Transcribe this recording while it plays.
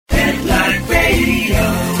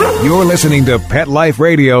You're listening to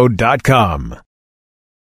PetLifeRadio.com.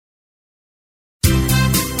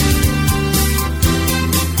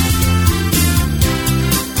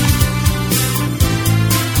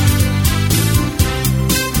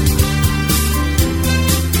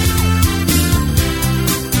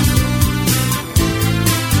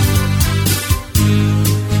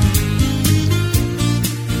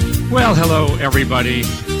 Well, hello, everybody.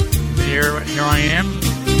 Here I am,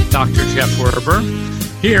 Dr. Jeff Werber,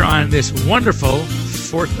 here on this wonderful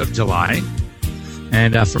 4th of July.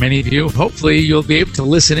 And for many of you, hopefully you'll be able to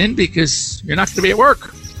listen in because you're not going to be at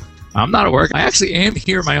work. I'm not at work. I actually am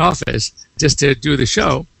here in my office just to do the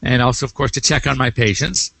show and also, of course, to check on my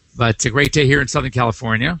patients. But it's a great day here in Southern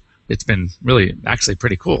California. It's been really actually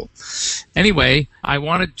pretty cool. Anyway, I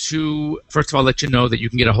wanted to, first of all, let you know that you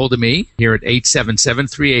can get a hold of me here at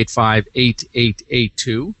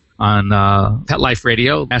 877-385-8882 on Pet Life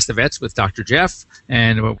Radio, Ask the Vets with Dr. Jeff.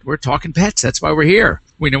 And we're talking pets. That's why we're here.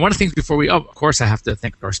 We know one of the things before of course, I have to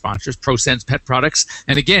thank our sponsors, ProSense Pet Products.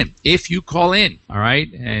 And again, if you call in, all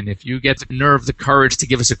right, and if you get the nerve, the courage to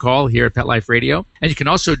give us a call here at Pet Life Radio, and you can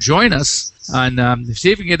also join us on,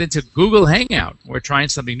 see if you can get into Google Hangout. We're trying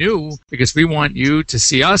something new because we want you to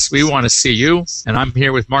see us. We want to see you. And I'm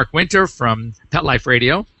here with Mark Winter from Pet Life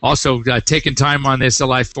Radio, also taking time on this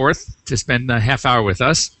July 4th to spend a half hour with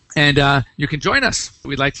us. And you can join us.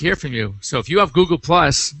 We'd like to hear from you. So if you have Google+,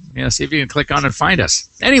 see if you can click on and find us.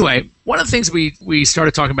 Anyway, one of the things we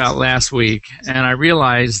started talking about last week, and I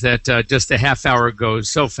realized that just a half hour goes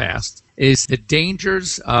so fast, is the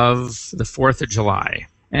dangers of the 4th of July.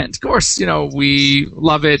 And, of course, we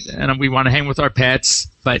love it, and we want to hang with our pets.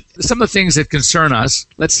 But some of the things that concern us,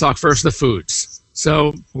 let's talk first the foods.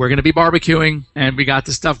 So we're going to be barbecuing, and we got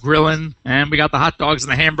the stuff grilling, and we got the hot dogs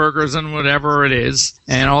and the hamburgers and whatever it is,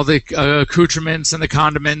 and all the accoutrements and the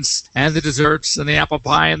condiments and the desserts and the apple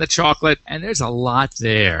pie and the chocolate. And there's a lot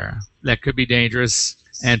there that could be dangerous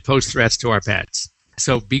and pose threats to our pets.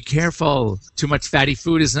 So be careful. Too much fatty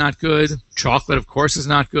food is not good. Chocolate, of course, is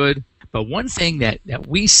not good. But one thing that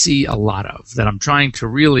we see a lot of that I'm trying to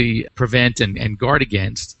really prevent and guard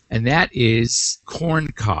against, and that is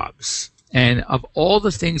corn cobs. And of all the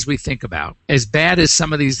things we think about, as bad as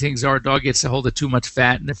some of these things are, a dog gets a hold of too much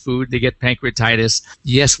fat in the food, they get pancreatitis.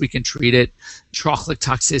 Yes, we can treat it. Chocolate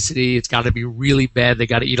toxicity, it's got to be really bad. They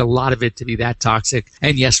got to eat a lot of it to be that toxic.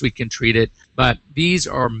 And yes, we can treat it. But these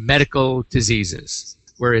are medical diseases,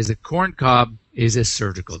 whereas the corn cob is a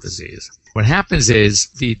surgical disease. What happens is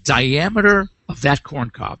the diameter of that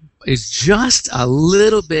corn cob is just a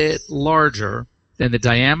little bit larger than the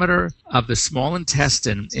diameter of the small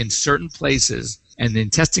intestine in certain places, and the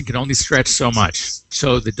intestine can only stretch so much.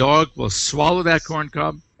 So the dog will swallow that corn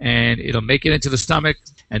cob, and it'll make it into the stomach,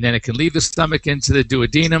 and then it can leave the stomach into the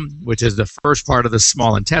duodenum, which is the first part of the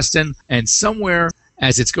small intestine, and somewhere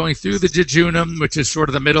as it's going through the jejunum, which is sort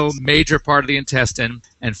of the middle major part of the intestine,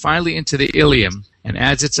 and finally into the ileum. And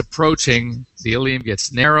as it's approaching, the ileum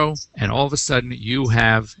gets narrow, and all of a sudden you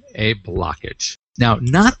have a blockage. Now,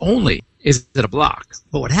 not only is it a block,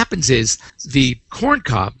 but what happens is the corn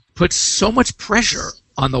cob puts so much pressure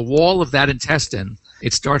on the wall of that intestine,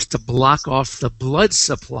 it starts to block off the blood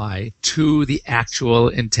supply to the actual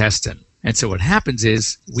intestine. And so what happens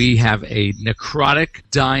is we have a necrotic,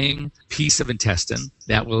 dying piece of intestine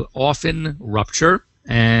that will often rupture,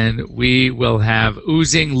 and we will have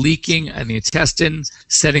oozing, leaking in the intestine,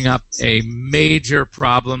 setting up a major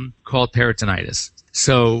problem called peritonitis.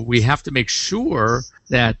 So we have to make sure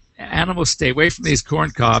that animals stay away from these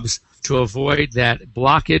corn cobs to avoid that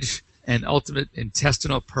blockage and ultimate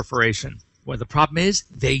intestinal perforation. Well, the problem is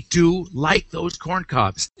they do like those corn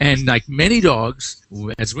cobs. And like many dogs,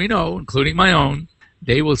 as we know, including my own,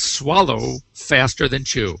 they will swallow faster than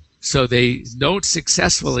chew. So they don't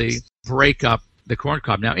successfully break up the corn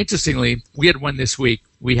cob. Now, interestingly, we had one this week.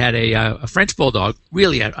 We had a French bulldog,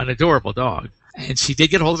 really an adorable dog. And she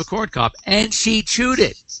did get a hold of a corn cob, and she chewed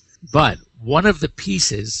it. But one of the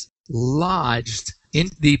pieces lodged in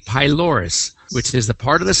the pylorus, which is the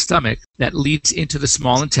part of the stomach that leads into the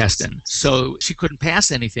small intestine. So she couldn't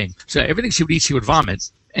pass anything. So everything she would eat, she would vomit.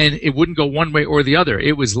 And it wouldn't go one way or the other.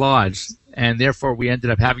 It was lodged. And therefore, we ended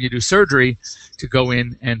up having to do surgery to go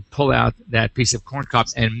in and pull out that piece of corn cob.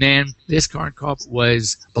 And man, this corn cob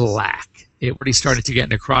was black. It already started to get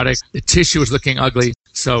necrotic. The tissue was looking ugly.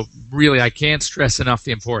 So really, I can't stress enough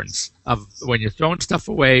the importance of when you're throwing stuff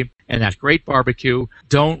away and that great barbecue,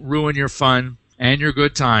 don't ruin your fun and your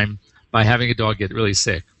good time by having a dog get really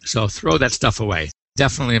sick. So throw that stuff away.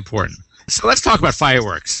 Definitely important. So let's talk about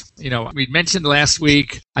fireworks. We mentioned last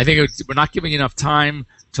week, I think we're not giving you enough time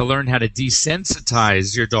to learn how to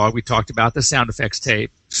desensitize your dog. We talked about the sound effects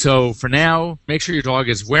tape. So for now, make sure your dog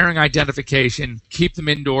is wearing identification. Keep them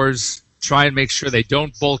indoors. Try and make sure they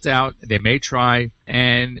don't bolt out. They may try.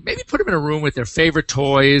 And maybe put them in a room with their favorite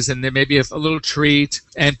toys and then maybe a little treat.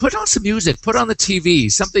 And put on some music. Put on the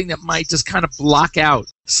TV. Something that might just kind of block out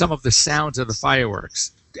some of the sounds of the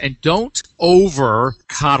fireworks. And don't over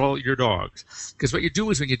coddle your dogs. Because what you do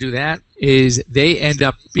is when you do that is they end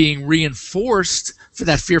up being reinforced for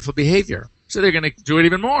that fearful behavior. So they're going to do it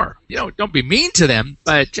even more. Don't be mean to them,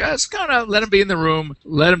 but just kind of let them be in the room,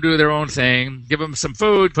 let them do their own thing, give them some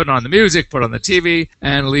food, put on the music, put on the TV,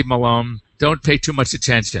 and leave them alone. Don't pay too much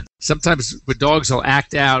attention. Sometimes with dogs will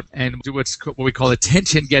act out and do what we call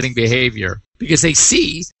attention-getting behavior because they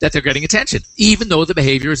see that they're getting attention, even though the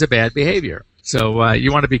behavior is a bad behavior. So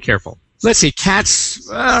you want to be careful. Let's see, cats,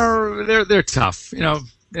 they're tough.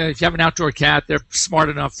 If you have an outdoor cat, they're smart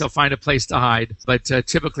enough, they'll find a place to hide. But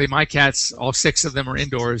typically my cats, all 6 of them are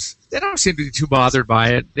indoors. They don't seem to be too bothered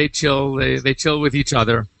by it. They chill. They chill with each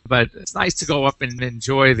other. But it's nice to go up and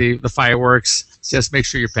enjoy the fireworks. Just make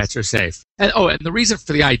sure your pets are safe. And the reason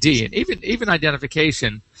for the ID and even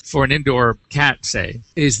identification for an indoor cat, say,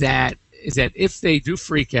 is that if they do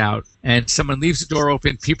freak out and someone leaves the door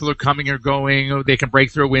open, people are coming or going, or they can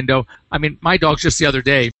break through a window. I mean, my dogs just the other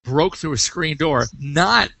day broke through a screen door,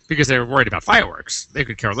 not because they were worried about fireworks. They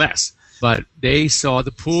could care less. But they saw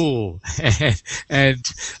the pool. And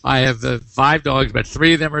I have 5 dogs, but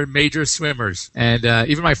 3 of them are major swimmers. And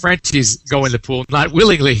even my Frenchies go in the pool, not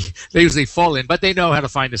willingly. They usually fall in, but they know how to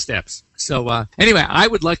find the steps. So anyway, I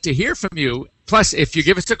would like to hear from you. Plus, if you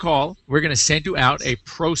give us a call, we're going to send you out a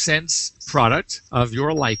ProSense product of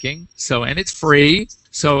your liking. And it's free.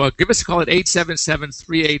 So give us a call at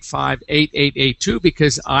 877-385-8882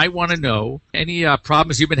 because I want to know any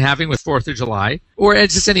problems you've been having with 4th of July or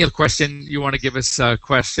just any other question you want to give us a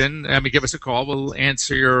question. Give us a call. We'll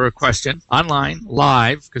answer your question online,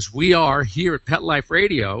 live, because we are here at Pet Life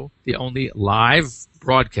Radio, the only live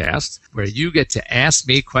broadcast where you get to ask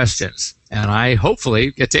me questions. And I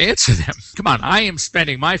hopefully get to answer them. Come on, I am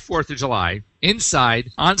spending my 4th of July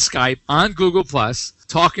inside, on Skype, on Google+,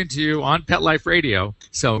 talking to you on Pet Life Radio.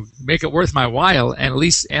 So make it worth my while and at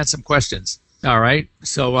least answer some questions. All right.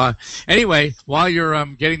 So anyway, while you're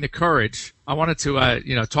getting the courage, I wanted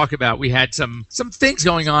to talk about we had some things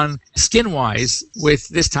going on skin-wise with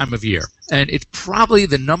this time of year. And it's probably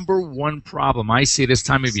the number one problem I see this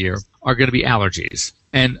time of year are going to be allergies.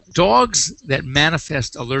 And dogs that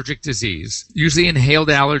manifest allergic disease, usually inhaled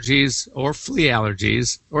allergies or flea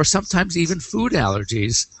allergies, or sometimes even food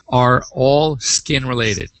allergies, are all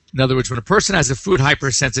skin-related. In other words, when a person has a food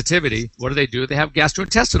hypersensitivity, what do? They have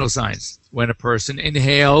gastrointestinal signs. When a person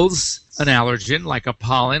inhales an allergen like a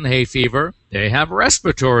pollen, hay fever, they have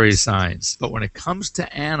respiratory signs. But when it comes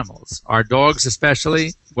to animals, our dogs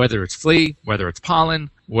especially, whether it's flea, whether it's pollen,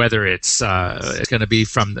 whether it's going to be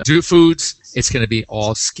from the foods, it's going to be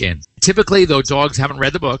all skin. Typically, though dogs haven't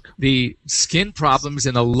read the book, the skin problems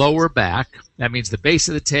in the lower back, that means the base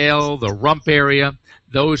of the tail, the rump area,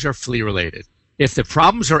 those are flea-related. If the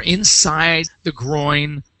problems are inside the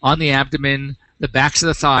groin, on the abdomen, the backs of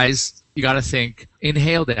the thighs, you got to think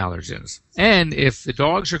inhaled allergens. And if the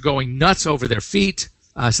dogs are going nuts over their feet,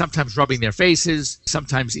 sometimes rubbing their faces,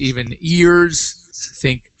 sometimes even ears,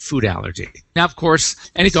 think food allergy. Now, of course,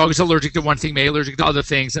 any dog is allergic to one thing, may be allergic to other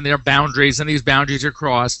things, and there are boundaries, and these boundaries are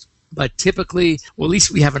crossed. But typically, well, at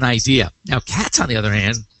least we have an idea. Now, cats, on the other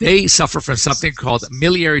hand, they suffer from something called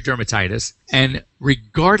miliary dermatitis. And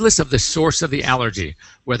regardless of the source of the allergy,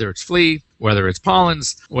 whether it's flea, whether it's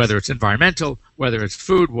pollens, whether it's environmental, whether it's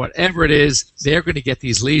food, whatever it is, they're going to get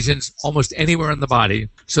these lesions almost anywhere in the body.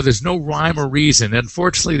 So there's no rhyme or reason.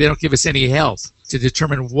 Unfortunately, they don't give us any help to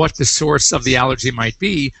determine what the source of the allergy might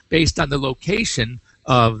be based on the location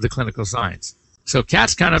of the clinical signs. So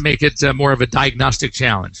cats kind of make it more of a diagnostic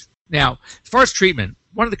challenge. Now, as far as treatment,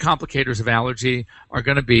 one of the complicators of allergy are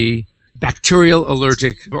going to be bacterial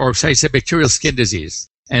allergic, or should I say bacterial skin disease.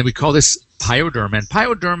 And we call this pyoderma. And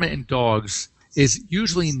pyoderma in dogs is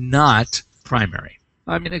usually not primary.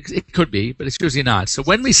 I mean, it could be, but it's usually not. So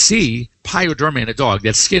when we see pyoderma in a dog,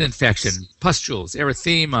 that's skin infection, pustules,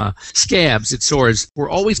 erythema, scabs, and sores, we're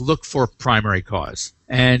always look for primary cause.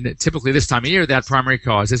 And typically this time of year, that primary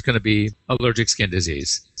cause is going to be allergic skin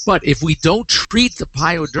disease. But if we don't treat the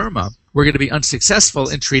pyoderma, we're going to be unsuccessful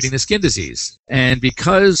in treating the skin disease. And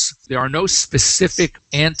because there are no specific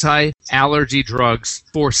anti-allergy drugs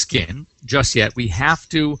for skin just yet, we have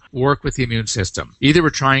to work with the immune system. Either we're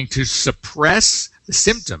trying to suppress the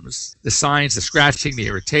symptoms, the signs, the scratching, the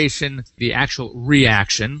irritation, the actual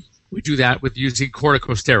reaction. We do that with using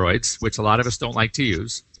corticosteroids, which a lot of us don't like to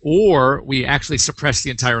use. or we actually suppress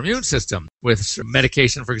the entire immune system with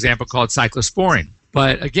medication, for example, called cyclosporine.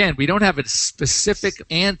 But again, we don't have a specific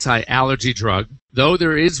anti-allergy drug, though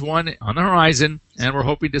there is one on the horizon, and we're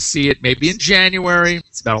hoping to see it maybe in January.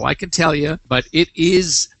 It's about all I can tell you. But it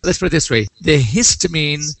is, let's put it this way, the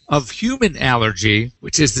histamine of human allergy,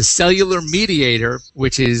 which is the cellular mediator,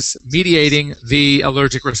 which is mediating the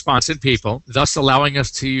allergic response in people, thus allowing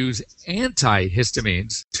us to use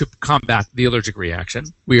antihistamines to combat the allergic reaction.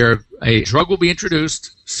 A drug will be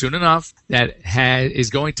introduced soon enough that is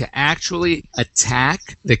going to actually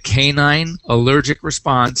attack the canine allergic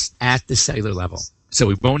response at the cellular level. So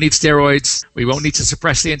we won't need steroids. We won't need to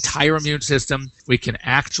suppress the entire immune system. We can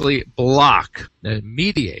actually block the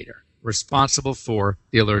mediator responsible for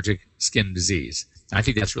the allergic skin disease. I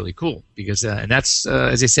think that's really cool because, and that's,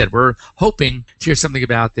 as I said, we're hoping to hear something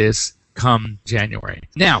about this come January.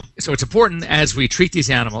 Now, so it's important as we treat these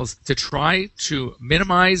animals to try to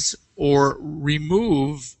minimize or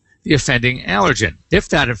remove the offending allergen. If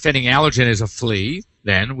that offending allergen is a flea,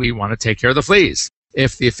 then we want to take care of the fleas.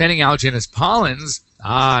 If the offending allergen is pollens,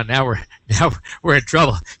 now we're in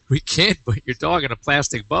trouble. We can't put your dog in a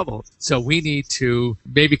plastic bubble. So we need to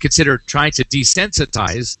maybe consider trying to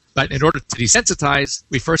desensitize. But in order to desensitize,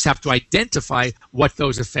 we first have to identify what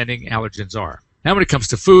those offending allergens are. Now, when it comes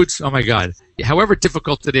to foods, oh my God, however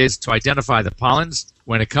difficult it is to identify the pollens,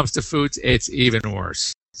 when it comes to foods, it's even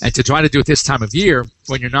worse. And to try to do it this time of year,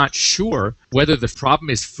 when you're not sure whether the problem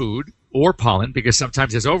is food or pollen, because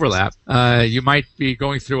sometimes there's overlap, you might be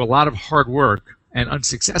going through a lot of hard work and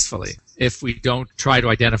unsuccessfully if we don't try to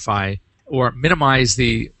identify or minimize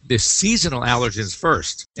the seasonal allergens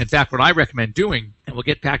first. In fact, what I recommend doing, and we'll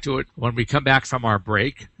get back to it when we come back from our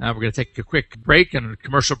break. We're going to take a quick break and a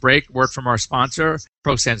commercial break. Word from our sponsor,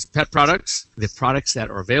 ProSense Pet Products, the products that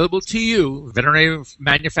are available to you, veterinary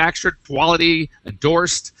manufactured, quality,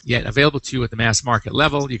 endorsed, yet available to you at the mass market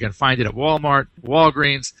level. You can find it at Walmart,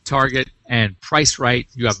 Walgreens, Target, and priced right.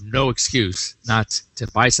 You have no excuse not to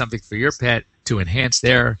buy something for your pet to enhance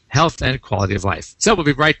their health and quality of life. So we'll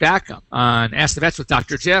be right back on Ask the Vets with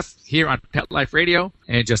Dr. Jeff here on Pet Life Radio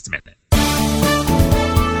in just a minute.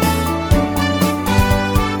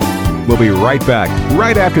 We'll be right back,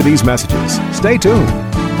 right after these messages. Stay tuned.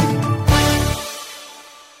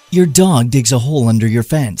 Your dog digs a hole under your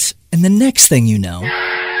fence, and the next thing you know,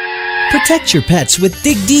 protect your pets with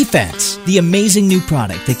Dig Defense, the amazing new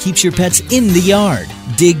product that keeps your pets in the yard.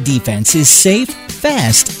 Dig Defense is safe,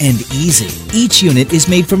 fast, and easy. Each unit is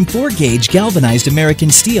made from 4-gauge galvanized American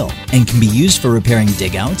steel and can be used for repairing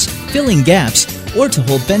dig-outs, filling gaps, or to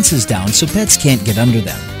hold fences down so pets can't get under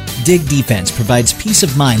them. Dig Defense provides peace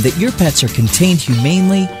of mind that your pets are contained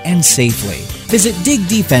humanely and safely. Visit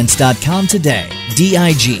digdefense.com today.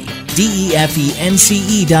 DIGDEFENCE.com.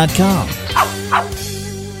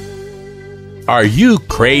 Are you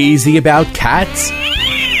crazy about cats?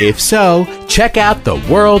 If so, check out The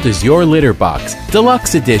World is Your Litter Box,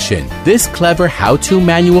 Deluxe Edition. This clever how-to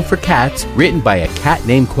manual for cats, written by a cat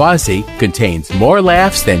named Quasi, contains more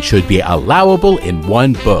laughs than should be allowable in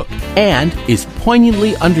one book, and is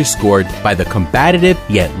poignantly underscored by the combative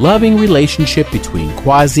yet loving relationship between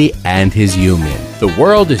Quasi and his human. The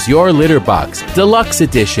World is Your Litter Box, Deluxe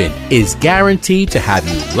Edition, is guaranteed to have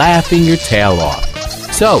you laughing your tail off.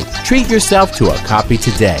 So, treat yourself to a copy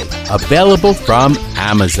today. Available from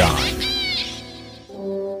Amazon.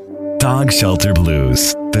 Dog Shelter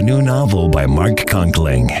Blues, the new novel by Mark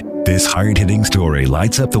Conkling. This hard-hitting story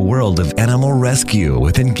lights up the world of animal rescue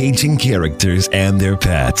with engaging characters and their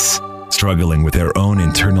pets, struggling with their own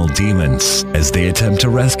internal demons as they attempt to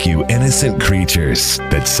rescue innocent creatures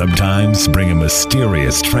that sometimes bring a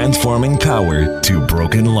mysterious transforming power to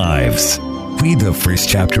broken lives. Read the first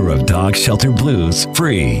chapter of Dog Shelter Blues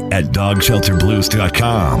free at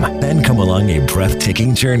dogshelterblues.com. Then come along a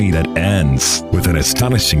breathtaking journey that ends with an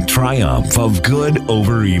astonishing triumph of good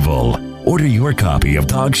over evil. Order your copy of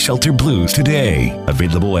Dog Shelter Blues today.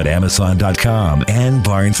 Available at Amazon.com and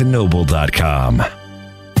BarnesandNoble.com.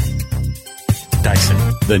 Dyson.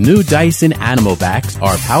 The new Dyson Animal Vacs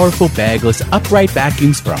are powerful bagless upright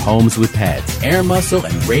vacuums for homes with pets. Air muscle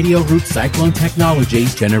and radio root cyclone technology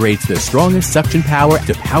generates the strongest suction power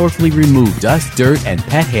to powerfully remove dust, dirt, and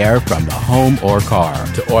pet hair from the home or car.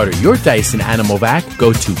 To order your Dyson Animal Vac,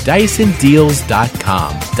 go to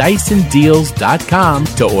DysonDeals.com. DysonDeals.com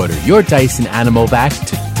to order your Dyson Animal Vac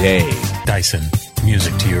today. Dyson,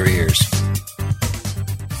 music to your ears.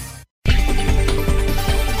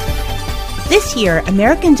 This year,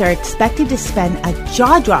 Americans are expected to spend a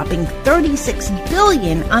jaw-dropping $36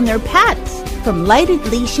 billion on their pets. From lighted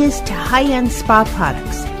leashes to high-end spa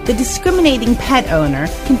products, the discriminating pet owner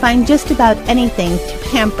can find just about anything to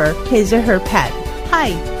pamper his or her pet. Hi,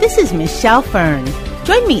 this is Michelle Fern.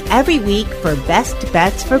 Join me every week for Best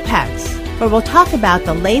Bets for Pets, where we'll talk about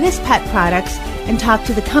the latest pet products and talk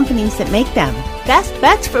to the companies that make them. Best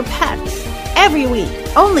Bets for Pets, every week,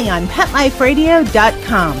 only on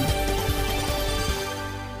PetLifeRadio.com.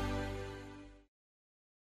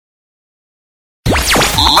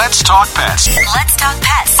 Let's talk pets Let's talk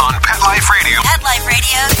pets on Pet Life Radio. Pet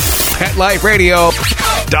Life Radio.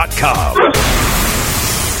 PetLifeRadio.com.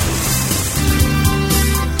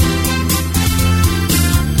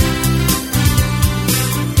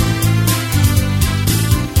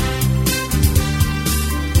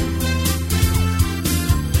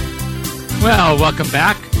 Well, welcome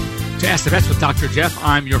back to Ask the Vets with Dr. Jeff.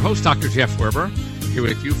 I'm your host, Dr. Jeff Werber, here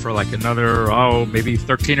with you for like another, maybe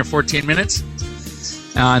 13 or 14 minutes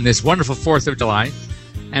on this wonderful 4th of July.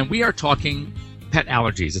 And we are talking pet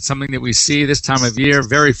allergies. It's something that we see this time of year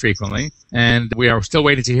very frequently. And we are still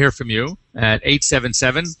waiting to hear from you at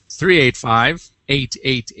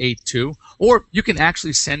 877-385-8882. Or you can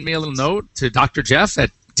actually send me a little note to Dr. Jeff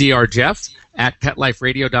at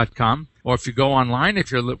drjeff@petliferadio.com. Or if you go online,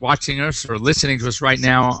 if you're watching us or listening to us right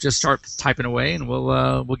now, just start typing away and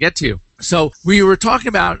we'll get to you. So we were talking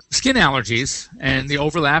about skin allergies and the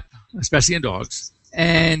overlap, especially in dogs,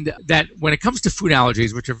 and that when it comes to food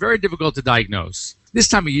allergies, which are very difficult to diagnose, this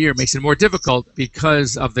time of year makes it more difficult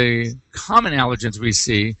because of the common allergens we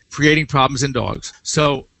see creating problems in dogs.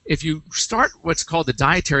 So if you start what's called the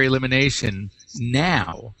dietary elimination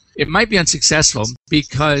now, it might be unsuccessful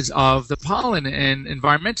because of the pollen and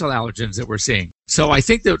environmental allergens that we're seeing. So I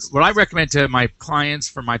think that what I recommend to my clients,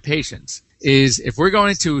 for my patients, is if we're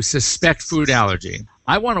going to suspect food allergy,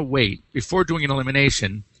 I want to wait before doing an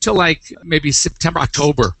elimination till like maybe September,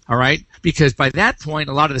 October, all right? Because by that point,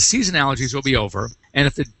 a lot of the season allergies will be over. And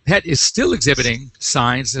if the pet is still exhibiting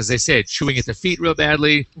signs, as they say, chewing at the feet real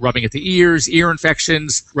badly, rubbing at the ears, ear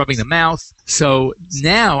infections, rubbing the mouth. So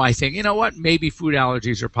now I think, you know what, maybe food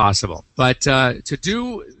allergies are possible. But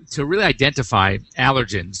to really identify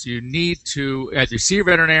allergens, you need to either see a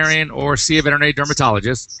veterinarian or see a veterinary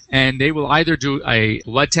dermatologist, and they will either do a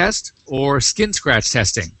blood test or skin scratch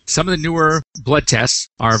testing. Some of the newer blood tests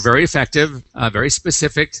are very effective, very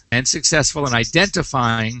specific, and successful in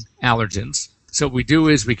identifying allergens. So what we do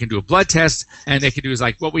is we can do a blood test, and they can do is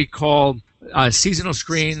like what we call seasonal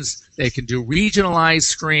screens. They can do regionalized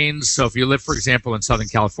screens. So if you live, for example, in Southern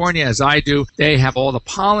California, as I do, they have all the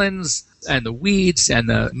pollens and the weeds and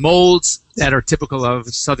the molds that are typical of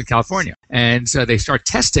Southern California. And so they start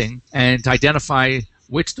testing and to identify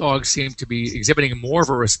which dogs seem to be exhibiting more of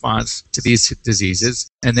a response to these diseases,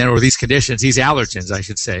 and then, or these conditions, these allergens, I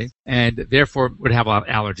should say, and therefore would have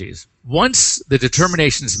allergies. Once the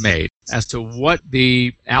determination is made as to what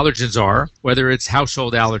the allergens are, whether it's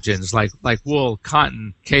household allergens like wool,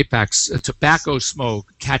 cotton, Capex, tobacco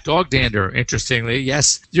smoke, cat-dog dander, interestingly,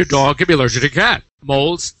 yes, your dog could be allergic to cat.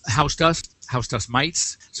 Molds, house dust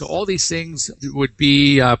mites. So all these things would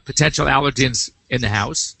be potential allergens in the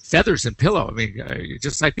house. Feathers and pillow, I mean,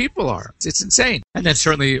 just like people are. It's insane. And then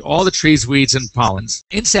certainly all the trees, weeds, and pollens.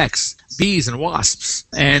 Insects, bees and wasps,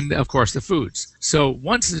 and of course the foods. So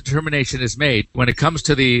once the determination is made, when it comes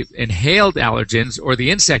to the inhaled allergens or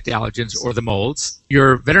the insect allergens or the molds,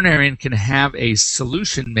 your veterinarian can have a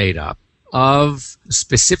solution made up of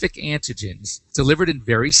specific antigens delivered in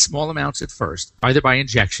very small amounts at first, either by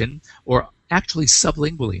injection or actually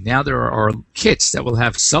sublingually. Now there are kits that will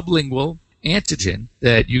have sublingual antigen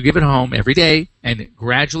that you give at home every day and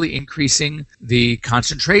gradually increasing the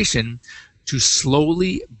concentration to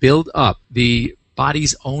slowly build up the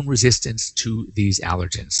body's own resistance to these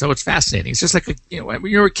allergens. So it's fascinating. It's just like, when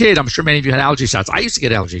you were a kid, I'm sure many of you had allergy shots. I used to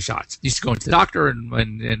get allergy shots. I used to go into the doctor and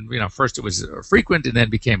first it was frequent and then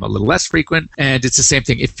became a little less frequent. And it's the same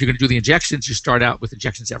thing. If you're going to do the injections, you start out with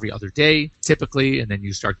injections every other day, typically, and then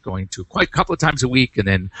you start going to quite a couple of times a week, and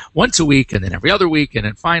then once a week, and then every other week, and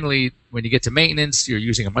then finally, when you get to maintenance, you're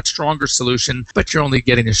using a much stronger solution, but you're only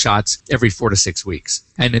getting the shots every 4 to 6 weeks.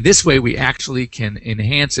 And in this way, we actually can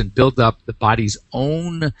enhance and build up the body's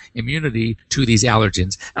own immunity to these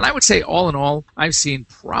allergens. And I would say, all in all, I've seen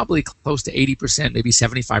probably close to 80%, maybe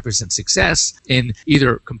 75% success in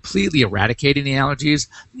either completely eradicating the allergies,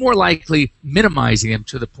 more likely minimizing them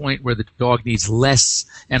to the point where the dog needs less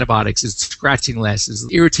antibiotics, is scratching less, is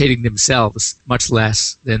irritating themselves much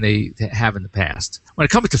less than they have in the past. When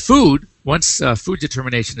it comes to food, once food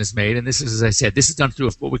determination is made, and this is, as I said, this is done through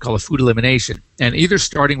what we call a food elimination, and either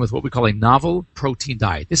starting with what we call a novel protein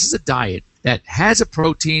diet. This is a diet that has a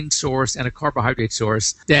protein source and a carbohydrate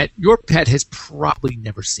source that your pet has probably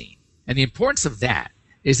never seen. And the importance of that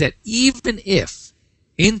is that even if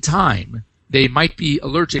in time they might be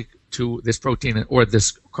allergic to this protein or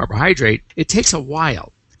this carbohydrate, it takes a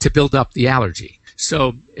while to build up the allergy.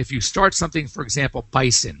 So if you start something, for example,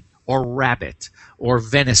 bison or rabbit or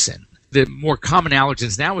venison, the more common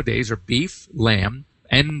allergens nowadays are beef, lamb,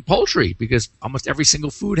 and poultry, because almost every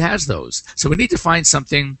single food has those. So we need to find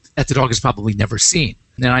something that the dog has probably never seen.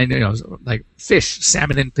 Now, I know, like fish,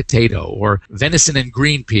 salmon and potato, or venison and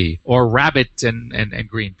green pea, or rabbit and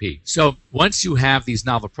green pea. So once you have these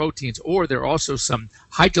novel proteins, or there are also some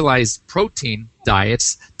hydrolyzed protein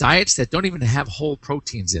diets that don't even have whole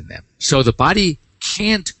proteins in them. So the body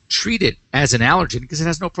can't treat it as an allergen because it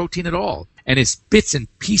has no protein at all. And it's bits and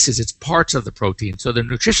pieces, it's parts of the protein. So the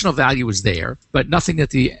nutritional value is there, but nothing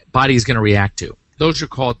that the body is going to react to. Those are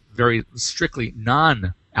called very strictly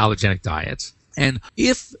non-allergenic diets. And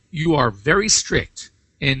if you are very strict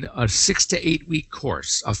in a 6 to 8 week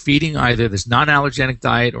course of feeding either this non-allergenic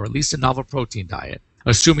diet or at least a novel protein diet,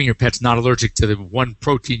 assuming your pet's not allergic to the one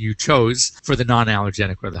protein you chose for the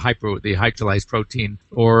non-allergenic or the hydrolyzed protein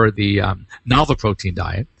or the novel protein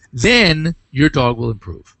diet, then your dog will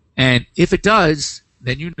improve. And if it does,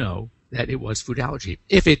 then you know that it was food allergy.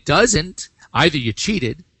 If it doesn't, either you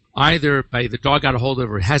cheated, either by the dog got a hold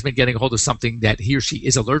of or has been getting a hold of something that he or she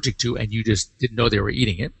is allergic to and you just didn't know they were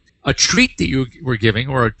eating it, a treat that you were giving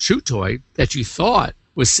or a chew toy that you thought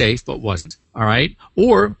was safe but wasn't, all right?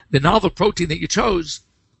 Or the novel protein that you chose,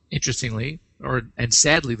 interestingly, and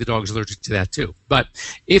sadly, the dog's allergic to that too. But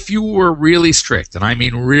if you were really strict, and I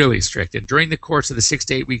mean really strict, and during the course of the 6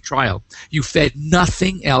 to 8 week trial, you fed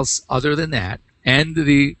nothing else other than that, and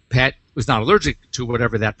the pet was not allergic to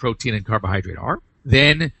whatever that protein and carbohydrate are,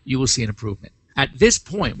 then you will see an improvement. At this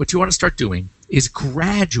point, what you want to start doing is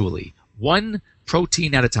gradually, one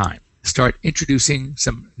protein at a time, start introducing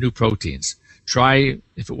some new proteins. Try,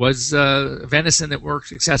 if it was venison that works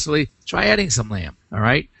successfully, try adding some lamb, all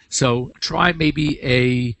right? So try maybe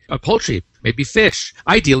a poultry, maybe fish.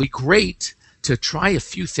 Ideally, great to try a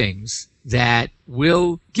few things that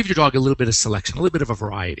will give your dog a little bit of selection, a little bit of a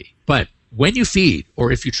variety. But when you feed,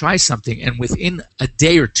 or if you try something and within a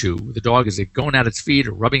day or two, the dog is going at its feet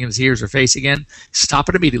or rubbing its ears or face again, stop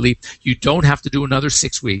it immediately. You don't have to do another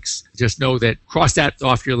 6 weeks. Just know that, cross that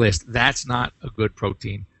off your list. That's not a good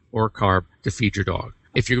protein or carb to feed your dog.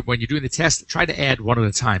 When you're doing the test, try to add one at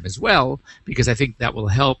a time as well, because I think that will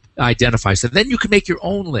help identify. So then you can make your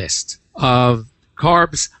own list of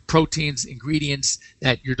carbs, proteins, ingredients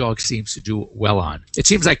that your dog seems to do well on. It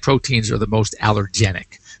seems like proteins are the most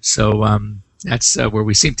allergenic. So that's where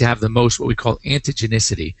we seem to have the most what we call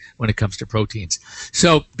antigenicity when it comes to proteins.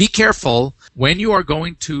 So be careful when you are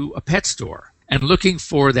going to a pet store and looking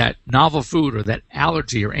for that novel food or that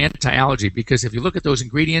allergy or anti-allergy, because if you look at those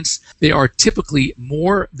ingredients, they are typically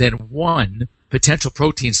more than one potential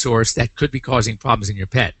protein source that could be causing problems in your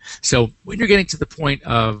pet. So when you're getting to the point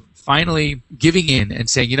of finally giving in and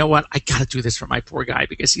saying, you know what, I got to do this for my poor guy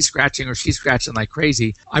because he's scratching or she's scratching like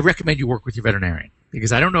crazy, I recommend you work with your veterinarian,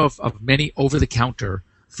 because I don't know of many over-the-counter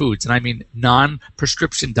foods, and I mean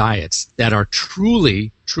non-prescription diets that are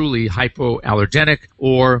truly hypoallergenic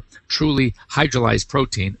or truly hydrolyzed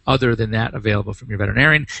protein other than that available from your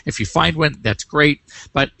veterinarian. If you find one, that's great.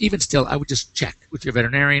 But even still, I would just check with your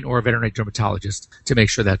veterinarian or a veterinary dermatologist to make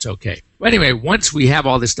sure that's okay. Well, anyway, once we have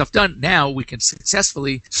all this stuff done, now we can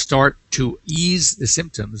successfully start to ease the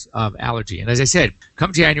symptoms of allergy. And as I said,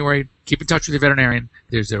 come January, keep in touch with your veterinarian.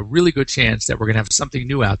 There's a really good chance that we're going to have something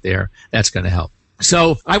new out there that's going to help.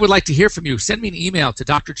 So I would like to hear from you. Send me an email to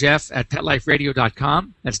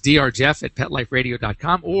drjeff@petliferadio.com. That's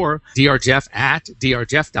drjeff@petliferadio.com or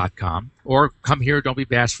drjeff@drjeff.com. Or come here, don't be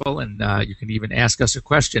bashful, and you can even ask us a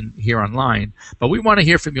question here online. But we want to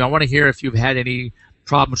hear from you. I want to hear if you've had any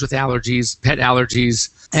problems with allergies, pet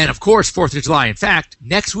allergies, and of course, 4th of July. In fact,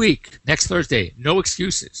 next week, next Thursday, no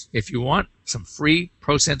excuses. If you want some free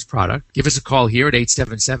ProSense product, give us a call here at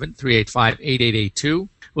 877-385-8882.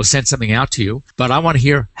 We'll send something out to you. But I want to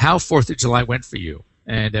hear how 4th of July went for you,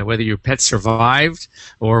 and whether your pet survived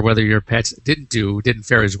or whether your pets didn't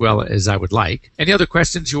fare as well as I would like. Any other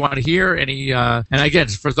questions you want to hear? And again,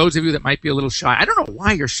 for those of you that might be a little shy, I don't know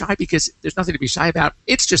why you're shy, because there's nothing to be shy about.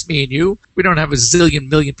 It's just me and you. We don't have a zillion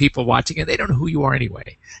million people watching, and they don't know who you are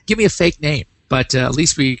anyway. Give me a fake name. But at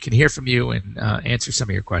least we can hear from you and answer some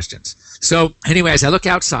of your questions. So anyway, as I look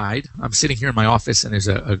outside, I'm sitting here in my office, and there's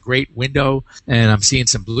a great window, and I'm seeing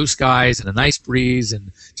some blue skies and a nice breeze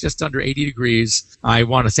and just under 80 degrees. I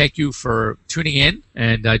want to thank you for tuning in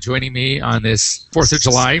and joining me on this 4th of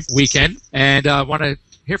July weekend. And I want to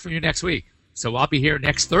hear from you next week. So I'll be here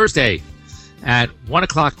next Thursday at 1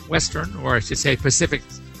 o'clock Western, or I should say Pacific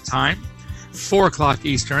time. 4 o'clock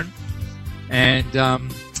Eastern. And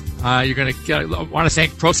you're going to want to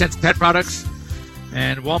thank ProSense Pet Products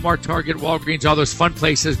and Walmart, Target, Walgreens, all those fun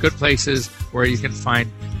places, good places where you can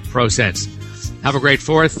find ProSense. Have a great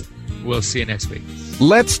 4th. We'll see you next week.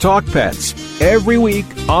 Let's Talk Pets, every week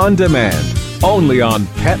on demand, only on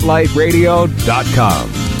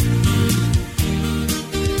PetLifeRadio.com.